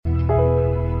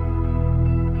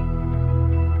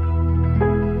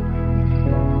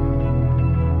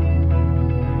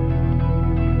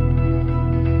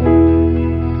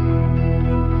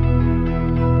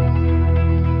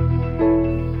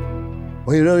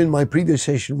Well, you know, in my previous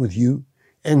session with you,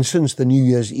 and since the New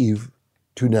Year's Eve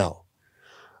to now,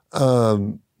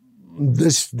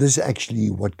 this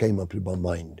actually what came up in my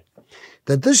mind.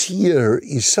 That this year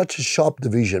is such a sharp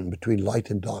division between light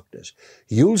and darkness.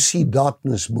 You'll see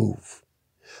darkness move.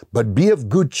 But be of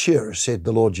good cheer, said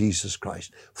the Lord Jesus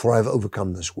Christ, for I have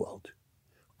overcome this world.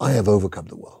 I have overcome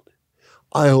the world.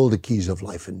 I hold the keys of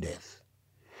life and death.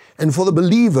 And for the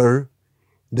believer,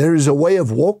 there is a way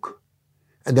of walk,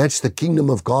 and that's the kingdom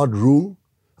of God rule,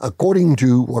 according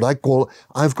to what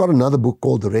I've got another book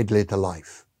called The Red Letter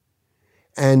Life.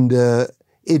 And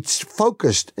it's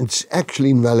focused, it's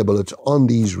actually invaluable, it's on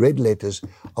these red letters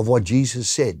of what Jesus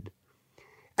said.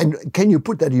 And can you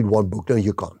put that in one book? No,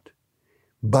 you can't.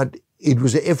 But it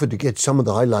was an effort to get some of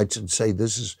the highlights and say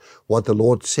this is what the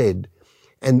Lord said.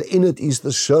 And in it is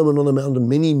the Sermon on the Mount and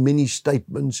many, many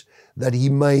statements that he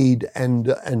made and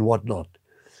whatnot.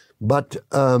 But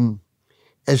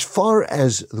as far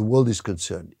as the world is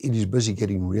concerned, it is busy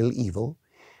getting real evil.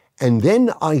 And then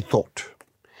I thought,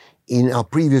 in our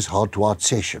previous heart-to-heart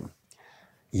session,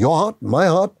 your heart, my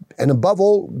heart, and above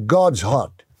all, God's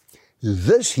heart.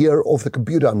 This here off the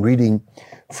computer, I'm reading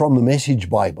from the Message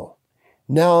Bible.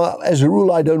 Now, as a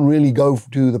rule, I don't really go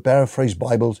to the paraphrase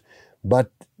Bibles, but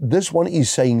this one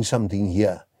is saying something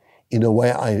here in a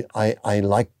way I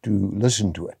like to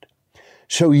listen to it.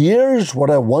 So here's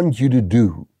what I want you to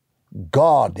do,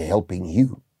 God helping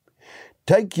you.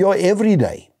 Take your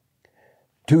everyday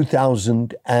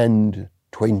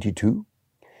 2022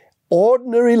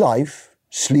 ordinary life,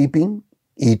 sleeping,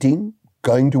 eating,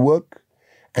 going to work,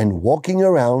 and walking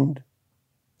around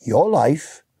your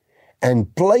life,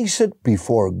 and place it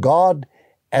before God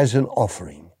as an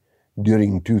offering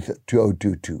during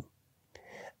 2022.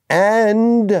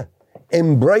 And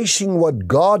embracing what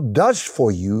God does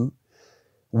for you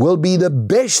will be the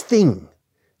best thing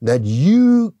that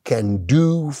you can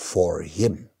do for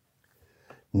Him.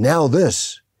 Now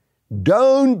this,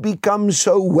 don't become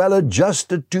so well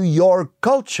adjusted to your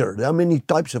culture. There are many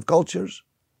types of cultures.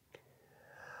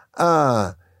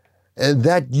 That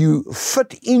you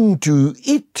fit into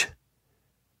it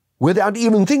without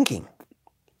even thinking.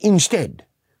 Instead,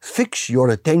 fix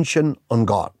your attention on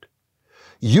God.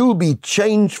 You'll be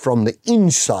changed from the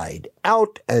inside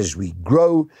out as we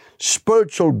grow.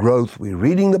 Spiritual growth, we're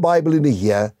reading the Bible in a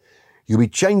year. You'll be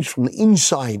changed from the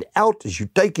inside out as you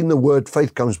take in the Word.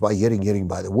 Faith comes by hearing, hearing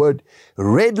by the Word.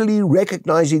 Readily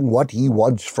recognizing what He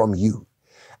wants from you.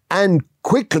 And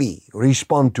quickly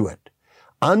respond to it.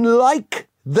 Unlike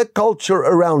the culture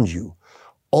around you,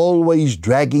 always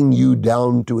dragging you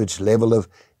down to its level of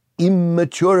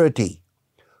immaturity.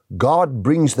 God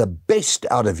brings the best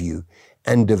out of you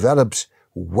and develops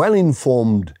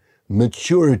well-informed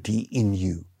maturity in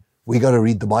you. We got to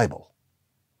read the Bible.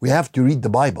 We have to read the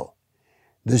Bible.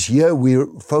 This year we're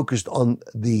focused on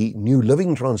the New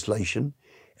Living Translation,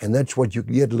 and that's what you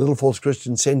get at Little Falls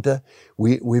Christian Center.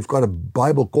 We've got a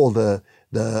Bible called the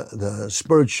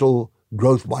Spiritual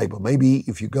Growth Bible. Maybe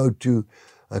if you go to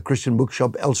a Christian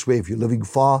bookshop elsewhere, if you're living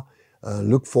far,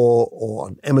 look for, or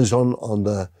on Amazon, on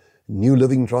the New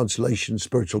Living Translation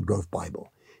Spiritual Growth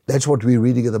Bible. That's what we're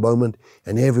reading at the moment,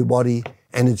 and everybody,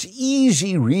 and it's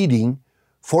easy reading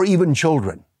for even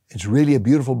children. It's really a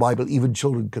beautiful Bible. Even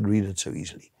children can read it so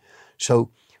easily. So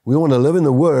we want to live in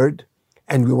the Word,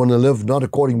 and we want to live not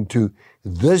according to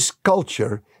this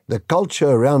culture, the culture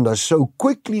around us, so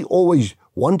quickly always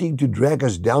wanting to drag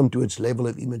us down to its level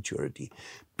of immaturity.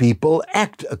 People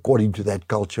act according to that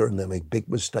culture and they make big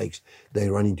mistakes. They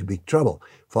run into big trouble.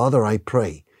 Father, I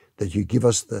pray that you give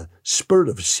us the spirit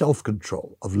of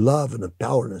self-control, of love and of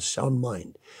power and a sound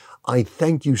mind. I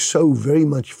thank you so very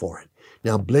much for it.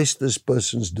 Now bless this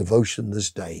person's devotion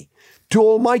this day. To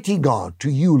Almighty God,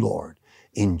 to you, Lord,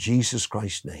 in Jesus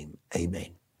Christ's name,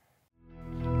 amen.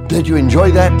 Did you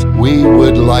enjoy that? We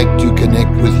would like to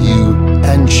connect with you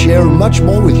and share much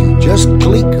more with you. Just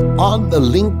click on the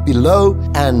link below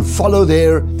and follow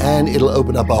there, and it'll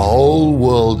open up a whole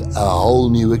world, a whole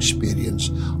new experience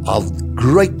of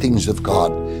great things of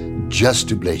God just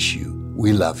to bless you.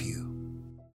 We love you.